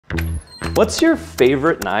What's your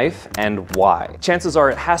favorite knife and why? Chances are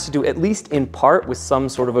it has to do, at least in part, with some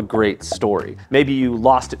sort of a great story. Maybe you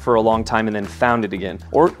lost it for a long time and then found it again.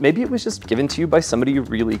 Or maybe it was just given to you by somebody you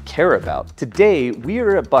really care about. Today, we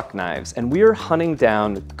are at Buck Knives and we are hunting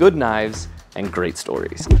down good knives and great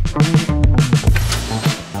stories.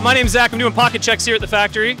 My name's Zach. I'm doing pocket checks here at the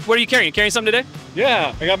factory. What are you carrying? You carrying something today?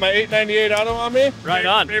 Yeah, I got my 898 auto on me. Right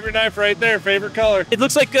on. Favorite knife right there, favorite color. It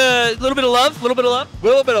looks like a little bit of love, a little bit of love.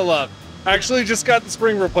 Little bit of love. Actually just got the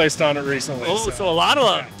spring replaced on it recently. Oh, so a lot of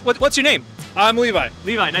love. Yeah. What's your name? I'm Levi.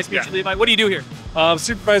 Levi, nice to meet you, Levi. What do you do here?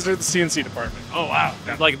 Supervisor at the CNC department. Oh, wow.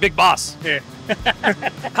 Like a big boss. Yeah.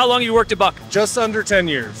 How long you worked at Buck? Just under 10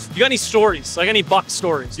 years. You got any stories? Like any Buck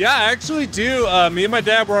stories? Yeah, I actually do. Me and my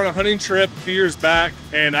dad were on a hunting trip a few years back,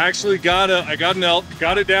 and I actually got an elk,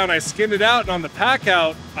 got it down, I skinned it out, and on the pack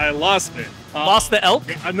out, I lost it. Lost the elk?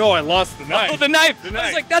 No, I lost the knife. Oh, the knife. The I knife.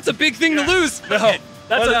 was like, that's a big thing to lose. No.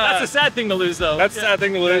 That's a sad thing to lose, though. That's a sad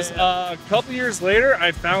thing to lose. A couple years later,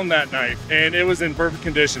 I found that knife, and it was in perfect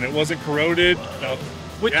condition. It wasn't corroded. No.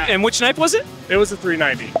 And which knife was it? It was a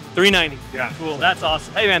 390. 390. Yeah. Cool. That's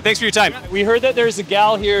awesome. Hey, man, thanks for your time. We heard that there's a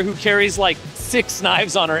gal here who carries like 6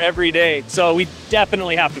 knives on her every day, so we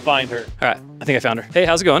definitely have to find her. All right, I think I found her. Hey,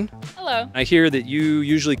 how's it going? Hello. I hear that you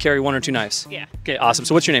usually carry 1 or 2 knives. Yeah. Okay, awesome.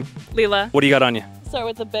 So what's your name? Leela. What do you got on you? Start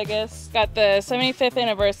with the biggest. Got the 75th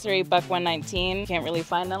anniversary Buck 119. Can't really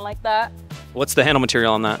find none like that. What's the handle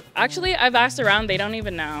material on that? Actually, I've asked around. They don't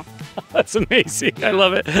even know. That's amazing. I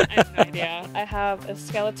love it. I have no idea. I have a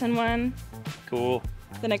skeleton one. Cool.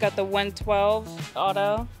 Then I got the 112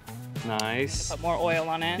 auto. Nice. Put more oil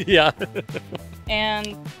on it. Yeah.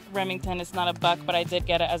 And Remington is not a Buck, but I did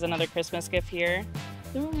get it as another Christmas gift here.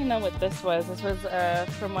 I don't really know what this was. This was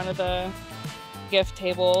from one of the gift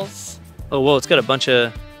tables. Oh, whoa, it's got a bunch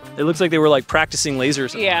of, it looks like they were like practicing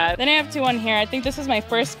lasers. Yeah, then I have 2 on here. I think this is my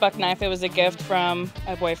first Buck knife. It was a gift from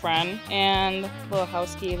my boyfriend. And a little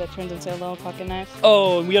house key that turns into a little pocket knife.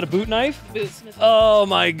 Oh, and we got a boot knife? Boot Smith. Oh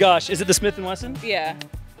my gosh, is it the Smith & Wesson? Yeah.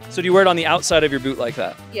 So do you wear it on the outside of your boot like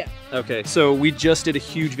that? Yeah. Okay, so we just did a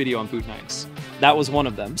huge video on boot knives. That was one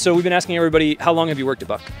of them. So we've been asking everybody, how long have you worked at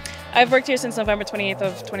Buck? I've worked here since November 28th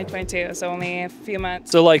of 2022, so only a few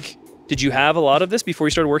months. So like, did you have a lot of this before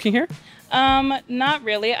you started working here? Not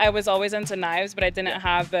really. I was always into knives, but I didn't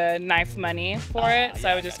have the knife money for it, so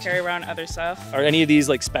I would just carry around other stuff. Are any of these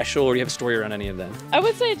like special, or do you have a story around any of them? I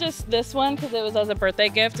would say just this one, because it was as a birthday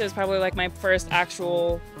gift. It was probably like my first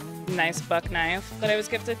actual nice Buck knife that I was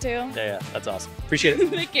gifted to. Yeah, that's awesome. Appreciate it.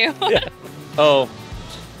 Thank you. Yeah. Oh,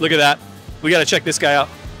 look at that. We gotta check this guy out.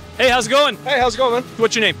 Hey, how's it going? Hey, how's it going, man?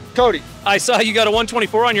 What's your name? Cody. I saw you got a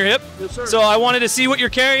 124 on your hip. Yes, sir. So I wanted to see what you're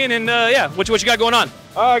carrying and yeah, what you got going on?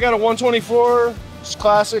 I got a 124, just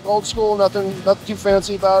classic, old school, nothing too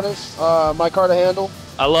fancy about it. My car to handle.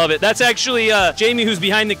 I love it. That's actually Jamie, who's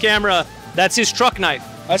behind the camera. That's his truck knife.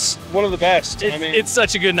 That's one of the best. It's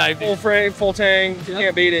such a good knife. Full frame, full tang,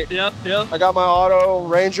 can't beat it. Yep. I got my auto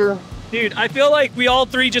Ranger. Dude, I feel like we all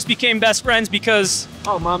 3 just became best friends because...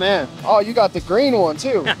 Oh, my man. Oh, you got the green one,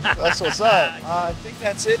 too. That's what's up. I think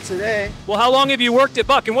that's it today. Well, how long have you worked at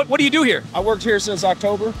Buck, and what do you do here? I worked here since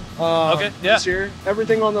October. Okay, yeah. This year.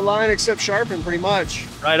 Everything on the line except sharpen, pretty much.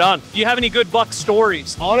 Right on. Do you have any good Buck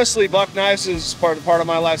stories? Honestly, Buck knives is part of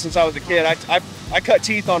my life since I was a kid. I cut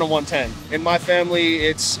teeth on a 110. In my family,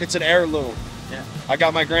 it's an heirloom. Yeah. I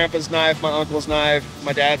got my grandpa's knife, my uncle's knife,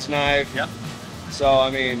 my dad's knife. Yep. So,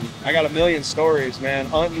 I mean, I got a million stories, man.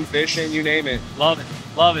 Hunting, fishing, you name it. Love it.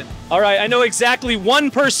 Love it. All right, I know exactly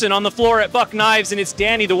one person on the floor at Buck Knives, and it's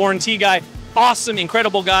Danny, the warranty guy. Awesome,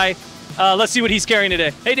 incredible guy. Let's see what he's carrying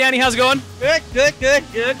today. Hey, Danny, how's it going?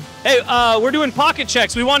 Good. Hey, we're doing pocket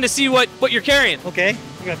checks. We wanted to see what you're carrying. Okay,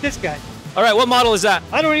 we got this guy. All right, what model is that?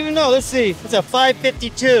 I don't even know. Let's see. It's a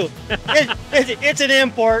 552. It's an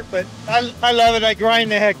import, but I love it. I grind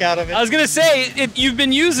the heck out of it. I was going to say, you've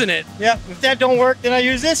been using it. Yeah, if that don't work, then I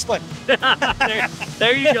use this one.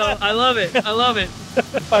 there you go. I love it. I love it.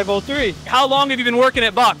 503. How long have you been working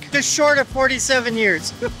at Buck? Just short of 47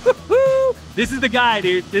 years. This is the guy,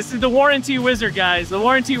 dude. This is the warranty wizard, guys. The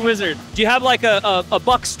warranty wizard. Do you have like a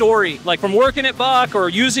Buck story, like from working at Buck or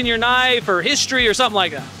using your knife or history or something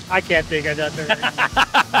like that? I can't think of nothing.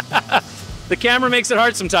 The camera makes it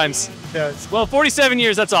hard sometimes. It does. Well, 47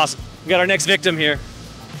 years, that's awesome. We got our next victim here.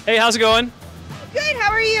 Hey, how's it going? Good,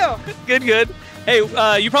 how are you? Good, good. Hey,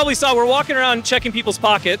 you probably saw we're walking around checking people's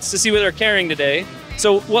pockets to see what they're carrying today.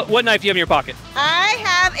 So what knife do you have in your pocket? I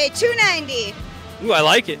have a 290. Ooh, I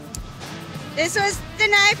like it. This was the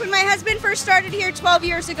knife when my husband first started here 12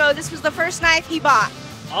 years ago. This was the first knife he bought.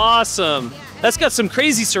 Awesome. Yeah, That's got some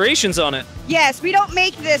crazy serrations on it. Yes, we don't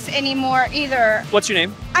make this anymore either. What's your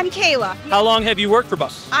name? I'm Kayla. How long have you worked for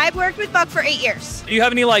Buck? I've worked with Buck for 8 years. Do you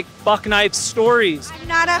have any like Buck knife stories? I'm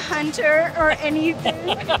not a hunter or anything.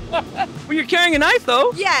 Well, you're carrying a knife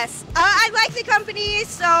though. Yes, I like the company,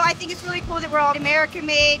 so I think it's really cool that we're all American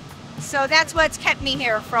made. So that's what's kept me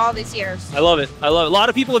here for all these years. I love it. I love it. A lot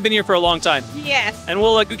of people have been here for a long time. Yes. And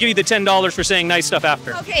we'll give you the $10 for saying nice stuff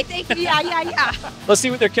after. Okay, thank you. Yeah. Let's see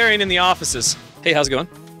what they're carrying in the offices. Hey, how's it going?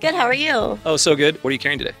 Good, how are you? Oh, so good. What are you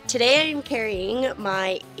carrying today? Today I'm carrying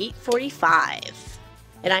my 845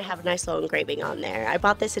 and I have a nice little engraving on there. I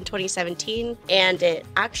bought this in 2017 and it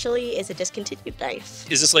actually is a discontinued knife.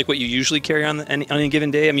 Is this like what you usually carry on any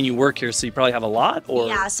given day? I mean, you work here, so you probably have a lot, or?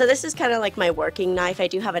 Yeah, so this is kind of like my working knife. I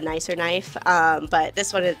do have a nicer knife, but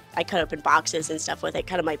this one I cut open boxes and stuff with it,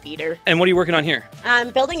 kind of my beater. And what are you working on here?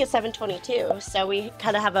 I'm building a 722, so we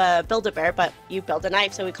kind of have a Build-A-Bear, but you build a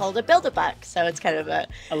knife, so we call it a Build-A-Buck. So it's kind of a...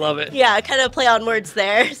 I love it. Yeah, kind of play on words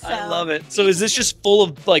there. So. I love it. So is this just full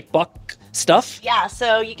of like Buck stuff? Yeah,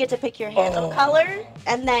 so you get to pick your handle color,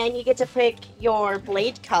 and then you get to pick your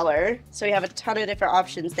blade color. So we have a ton of different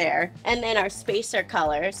options there. And then our spacer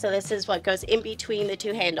color. So this is what goes in between the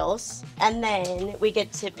two handles. And then we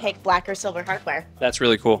get to pick black or silver hardware. That's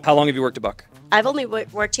really cool. How long have you worked at Buck? I've only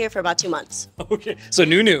worked here for about 2 months. Okay, so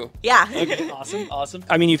new. Yeah. Okay, awesome.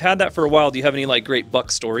 I mean, you've had that for a while. Do you have any like great Buck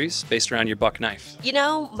stories based around your Buck knife? You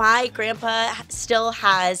know, my grandpa still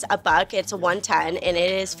has a Buck. It's a 110, and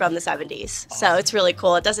it is from the 70s. So it's really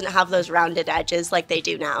cool. It doesn't have those rounded edges like they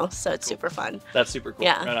do now, so it's super fun. That's super cool.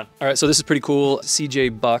 Yeah. Right on. All right, so this is pretty cool.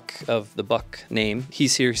 CJ Buck of the Buck name.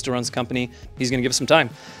 He's here. He still runs the company. He's going to give us some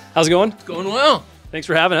time. How's it going? It's going well. Thanks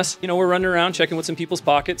for having us. You know, we're running around checking what's in people's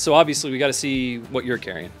pockets, so obviously we got to see what you're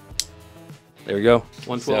carrying. There we go.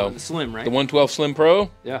 112 Slim, right? The 112 Slim Pro.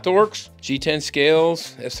 Yeah. Torx, G10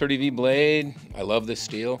 scales, S30V blade. I love this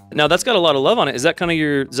steel. Now that's got a lot of love on it. Is that kind of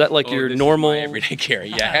your? Is that like your This is normal? my everyday carry?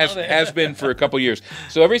 Yeah, has been for a couple years.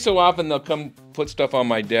 So every so often they'll come put stuff on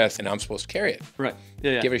my desk, and I'm supposed to carry it. Right.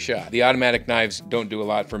 Yeah. Give it a shot. The automatic knives don't do a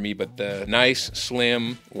lot for me, but the nice,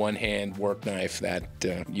 slim, one-hand work knife that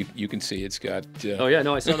you can see it's got. Oh yeah,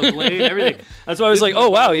 no, I saw the blade, everything. That's why I was like, oh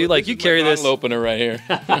wow, you carry this. Bottle opener right here.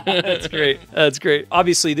 That's great. That's great.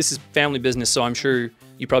 Obviously, this is family business, so I'm sure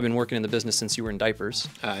you've probably been working in the business since you were in diapers.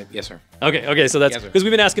 Yes, sir. Okay, so that's because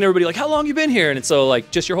we've been asking everybody like, how long you been here, and it's so like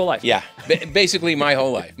just your whole life. Yeah, basically my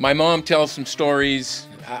whole life. My mom tells some stories.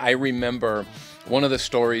 I remember one of the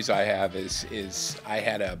stories I have is I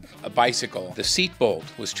had a bicycle. The seat bolt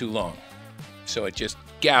was too long, so it just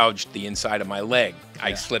gouged the inside of my leg.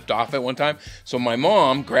 I slipped off it one time. So my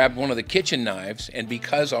mom grabbed one of the kitchen knives, and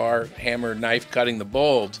because our hammer knife cutting the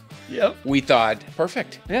bolt, we thought,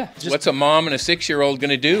 perfect. Yeah. What's a mom and a 6-year-old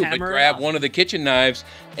gonna do but grab one of the kitchen knives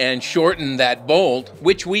and shorten that bolt,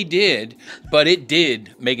 which we did, but it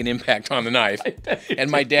did make an impact on the knife. And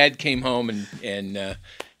my dad came home and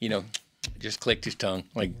you know, just clicked his tongue,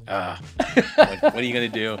 like, what are you gonna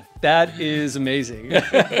do? That is amazing.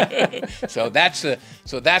 So that's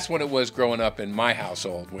what it was growing up in my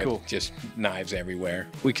household, with just knives everywhere.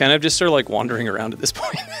 We kind of just are like wandering around at this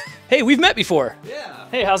point. Hey, we've met before. Yeah.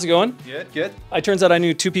 Hey, how's it going? Good. It turns out I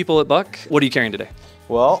knew 2 people at Buck. What are you carrying today?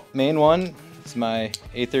 Well, main one is my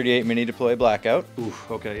 838 Mini Deploy Blackout. Ooh,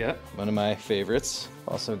 okay, yeah. One of my favorites.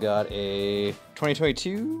 Also got a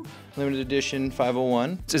 2022 limited edition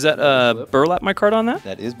 501. Is that burlap micarta on that?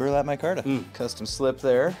 That is burlap micarta. Custom slip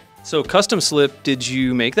there. So custom slip, did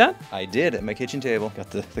you make that? I did at my kitchen table.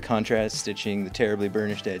 Got the contrast stitching, the terribly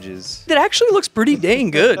burnished edges. It actually looks pretty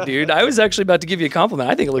dang good, dude. I was actually about to give you a compliment.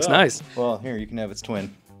 I think it looks nice. Well, here, you can have its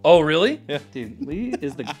twin. Oh, really? Yeah. Dude, Lee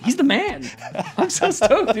is he's the man. I'm so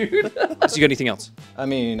stoked, dude. So you got anything else? I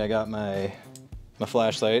mean, I got my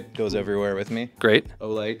flashlight, goes everywhere with me. Great.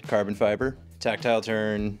 Olight, carbon fiber, tactile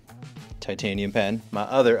turn, titanium pen. My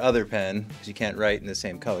other pen, because you can't write in the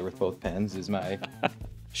same color with both pens, is my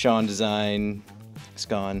Sean Design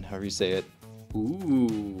Scon, however you say it.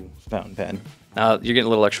 Ooh. Fountain pen. You're getting a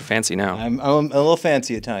little extra fancy now. I'm a little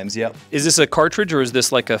fancy at times, yep. Is this a cartridge or is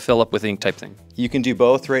this like a fill up with ink type thing? You can do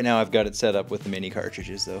both. Right now I've got it set up with the mini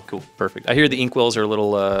cartridges though. Cool, perfect. I hear the inkwells are a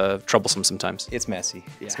little troublesome sometimes. It's messy,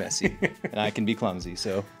 it's messy. And I can be clumsy,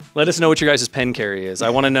 so. Let us know what your guys' pen carry is. I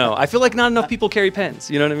want to know. I feel like not enough people carry pens,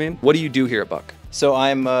 you know what I mean? What do you do here at Buck? So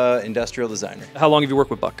I'm an industrial designer. How long have you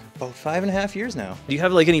worked with Buck? About 5.5 years now. Do you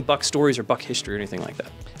have like any Buck stories or Buck history or anything like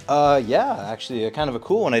that? Yeah, actually, kind of a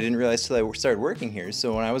cool one. I didn't realize till I started working here.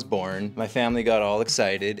 So when I was born, my family got all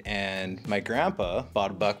excited, and my grandpa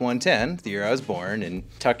bought a Buck 110 the year I was born, and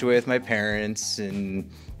tucked away with my parents.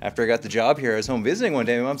 And after I got the job here, I was home visiting one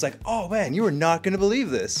day. My mom's like, "Oh man, you are not gonna believe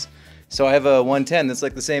this." So I have a 110 that's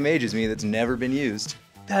like the same age as me that's never been used.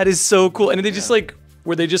 That is so cool. And they just like,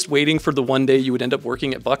 were they just waiting for the one day you would end up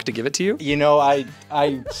working at Buck to give it to you? You know, I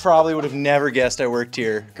probably would have never guessed I worked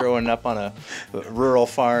here growing up on a rural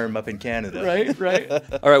farm up in Canada. Right.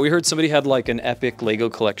 All right, we heard somebody had like an epic Lego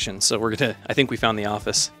collection, so I think we found the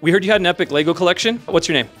office. We heard you had an epic Lego collection. What's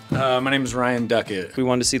your name? My name is Ryan Duckett. We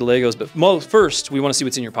wanted to see the Legos, but first we want to see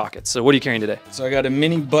what's in your pockets. So what are you carrying today? So I got a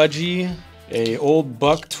mini budgie, a old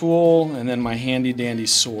buck tool, and then my handy dandy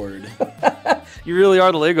sword. You really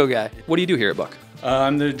are the Lego guy. What do you do here at Buck?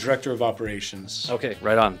 I'm the director of operations. Okay,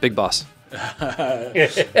 right on. Big boss. Yeah,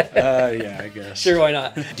 I guess. Sure, why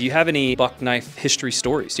not? Do you have any Buck knife history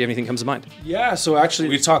stories? Do you have anything that comes to mind? Yeah, so actually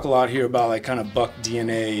we talk a lot here about like kind of Buck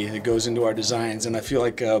DNA that goes into our designs, and I feel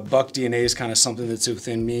like Buck DNA is kind of something that's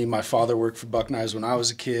within me. My father worked for Buck Knives when I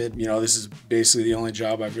was a kid. You know, this is basically the only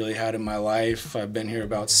job I've really had in my life. I've been here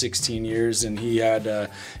about 16 years, and he had,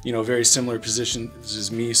 you know, very similar positions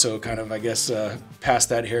as me, so kind of, I guess, passed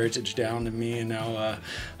that heritage down to me, and now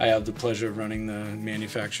I have the pleasure of running the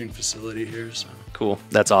manufacturing facility here. So. Cool.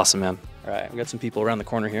 That's awesome, man. All right, we got some people around the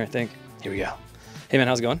corner here, I think. Here we go. Hey, man,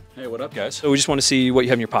 how's it going? Hey, what up, guys? So we just want to see what you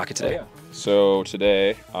have in your pocket today. Oh, yeah. So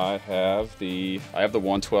today I have the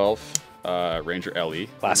 112 Ranger LE.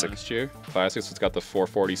 Classic. Last year. Classic. So it's got the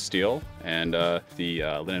 440 steel and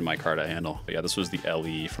the linen micarta handle. But yeah, this was the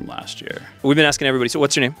LE from last year. We've been asking everybody. So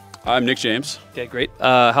what's your name? I'm Nick James. Okay, great.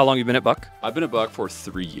 How long have you been at Buck? I've been at Buck for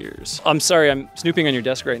 3 years. I'm sorry, I'm snooping on your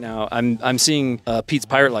desk right now. I'm seeing Pete's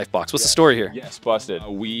Pirate Life box. What's the story here? Yes, busted.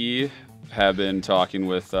 We have been talking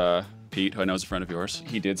with Pete, who I know is a friend of yours.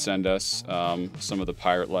 He did send us some of the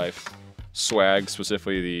Pirate Life swag,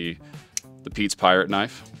 specifically the Pete's Pirate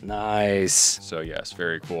knife. Nice. So yes,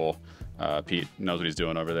 very cool. Pete knows what he's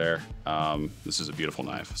doing over there. This is a beautiful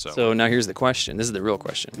knife. So now here's the question. This is the real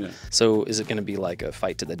question. Yeah. So is it going to be like a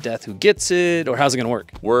fight to the death who gets it, or how's it going to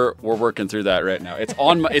work? We're working through that right now. It's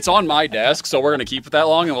on my desk, so we're going to keep it that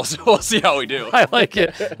long, and we'll see how we do. I like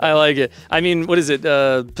it. I like it. I mean, what is it?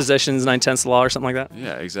 Possessions 9/10 law or something like that?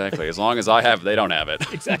 Yeah, exactly. As long as I have it, they don't have it.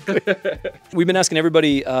 Exactly. We've been asking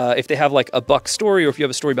everybody if they have like a Buck story, or if you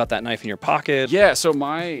have a story about that knife in your pocket. Yeah. So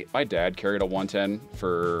my dad carried a 110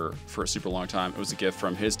 for a super long time. It was a gift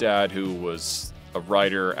from his dad, who was a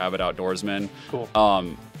writer, avid outdoorsman. Cool.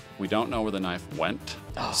 We don't know where the knife went.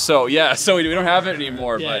 Oh. So yeah, so we don't have it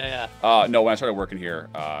anymore. No, when I started working here,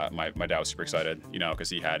 my dad was super excited, you know, because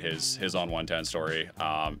he had his own 110 story.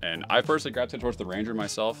 And I personally gravitated towards the Ranger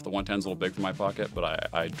myself. The 110's a little big for my pocket, but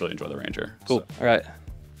I really enjoy the Ranger. Cool. So. All right.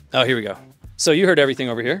 Oh, here we go. So you heard everything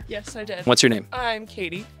over here? Yes, I did. What's your name? I'm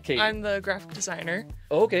Katie. Katie. I'm the graphic designer.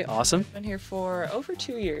 Oh, okay, awesome. I've been here for over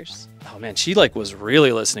 2 years. Oh man, she like was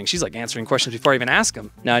really listening. She's like answering questions before I even ask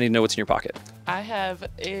them. Now I need to know what's in your pocket. I have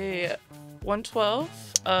a 112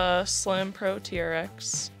 Slim Pro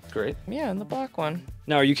TRX. Great. Yeah, and the black one.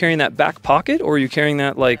 Now, are you carrying that back pocket, or are you carrying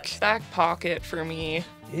that like... Back pocket for me.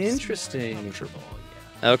 Interesting.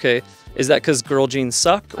 Okay. Is that because girl jeans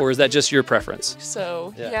suck, or is that just your preference?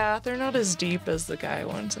 So, yeah, they're not as deep as the guy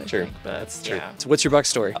ones, I think. But that's true. Yeah. So what's your Buck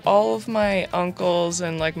story? All of my uncles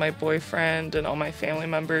and like my boyfriend and all my family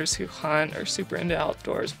members who hunt or super into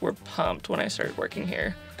outdoors were pumped when I started working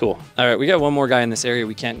here. Cool. All right, we got one more guy in this area.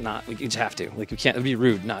 We just have to. Like, we can't, it'd be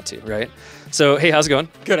rude not to, right? So, hey, how's it going?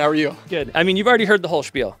 Good, how are you? Good. I mean, you've already heard the whole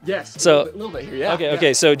spiel. Yes, so, a little bit here, yeah.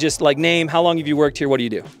 Okay, so just like name, how long have you worked here? What do you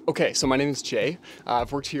do? Okay, so my name is Jay.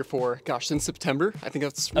 I've worked here for, since September. I think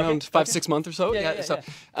that's around 5-6 months or so.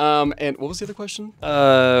 And what was the other question?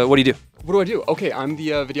 What do you do? What do I do? Okay, I'm the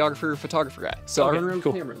videographer, photographer guy. So I run around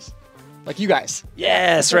with cameras. Like you guys.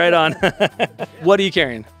 Yes, right on. What are you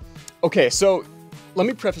carrying? Okay, so let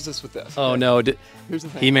me preface this with this. Oh, no. Here's the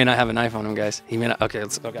thing. He may not have a knife on him, guys. He may not. Okay, I'm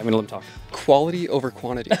going to let him talk. Quality over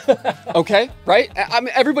quantity. Okay, right? I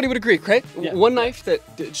mean, everybody would agree, right? Yeah. One knife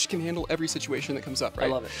that just can handle every situation that comes up, right?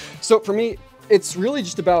 I love it. So for me, it's really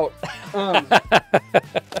just about,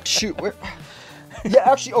 shoot, where? Yeah,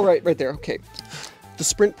 actually, oh, right there, okay. The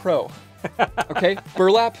Sprint Pro, okay?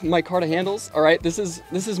 Burlap micarta handles, all right? This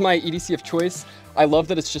is my EDC of choice. I love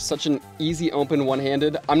that it's just such an easy open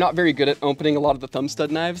one-handed. I'm not very good at opening a lot of the thumb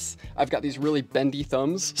stud knives. I've got these really bendy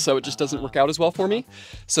thumbs, so it just doesn't work out as well for me.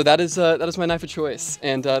 So that is my knife of choice,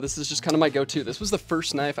 and this is just kind of my go-to. This was the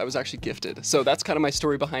first knife I was actually gifted, so that's kind of my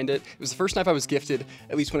story behind it. It was the first knife I was gifted,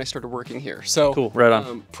 at least when I started working here. So cool, right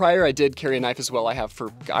on. Prior, I did carry a knife as well. I have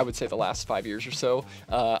for, I would say, the last 5 years or so.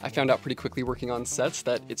 I found out pretty quickly working on sets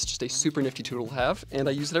that it's just a super nifty tool to have, and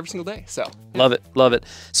I use it every single day. So yeah. Love it, love it.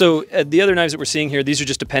 So the other knives that we're seeing here, these are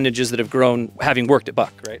just appendages that have grown having worked at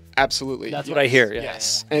Buck, right? Absolutely. That's what I hear. Yeah.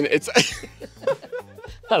 Yes, and it's.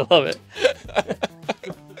 I love it.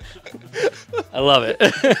 I love it.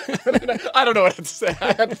 I don't know what to say.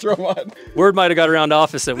 I had to throw them on. Word might have got around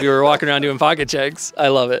office that we were walking around doing pocket checks. I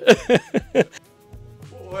love it.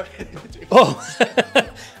 Oh.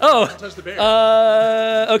 Oh. Don't touch the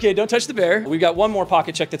bear. Okay, don't touch the bear. We've got one more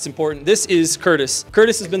pocket check that's important. This is Curtis.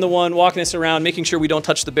 Curtis has been the one walking us around, making sure we don't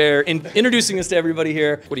touch the bear, and introducing us to everybody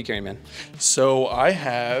here. What are you carrying, man? So I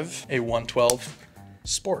have a 112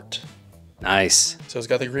 Sport. Nice. So it's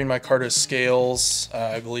got the green micarta scales.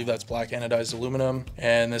 I believe that's black anodized aluminum.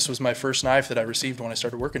 And this was my first knife that I received when I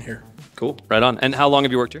started working here. Cool. Right on. And how long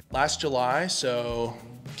have you worked here? Last July, so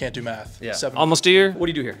can't do math. Yeah. Almost a year. What do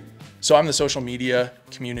you do here? So I'm the social media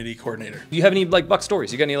community coordinator. Do you have any like buck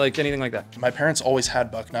stories? You got any like anything like that? My parents always had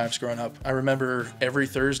buck knives growing up. I remember every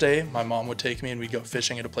Thursday, my mom would take me and we'd go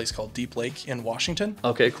fishing at a place called Deep Lake in Washington.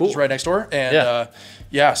 Okay, cool. It's right next door. And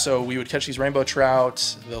yeah, so we would catch these rainbow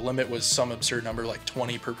trout. The limit was some absurd number, like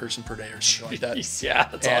 20 per person per day or something like that. Yeah,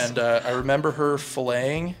 that's awesome. And I remember her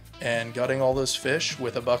filleting and gutting all those fish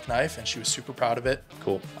with a buck knife, and she was super proud of it.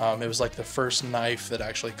 Cool. It was like the first knife that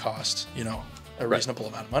actually cost, you know, a reasonable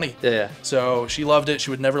amount of money. Yeah. So she loved it. She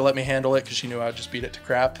would never let me handle it because she knew I'd just beat it to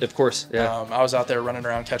crap. Of course, yeah. I was out there running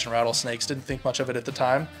around catching rattlesnakes. Didn't think much of it at the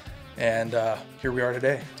time. And here we are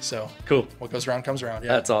today. So cool. What goes around comes around.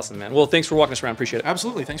 Yeah. That's awesome, man. Well, thanks for walking us around. Appreciate it.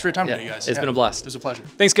 Absolutely. Thanks for your time today, you guys. It's been a blast. It was a pleasure.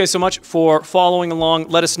 Thanks, guys, so much for following along.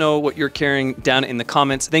 Let us know what you're carrying down in the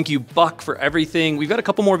comments. Thank you, Buck, for everything. We've got a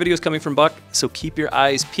couple more videos coming from Buck, so keep your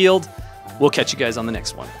eyes peeled. We'll catch you guys on the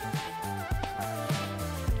next one.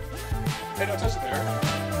 Hey, don't touch the bear.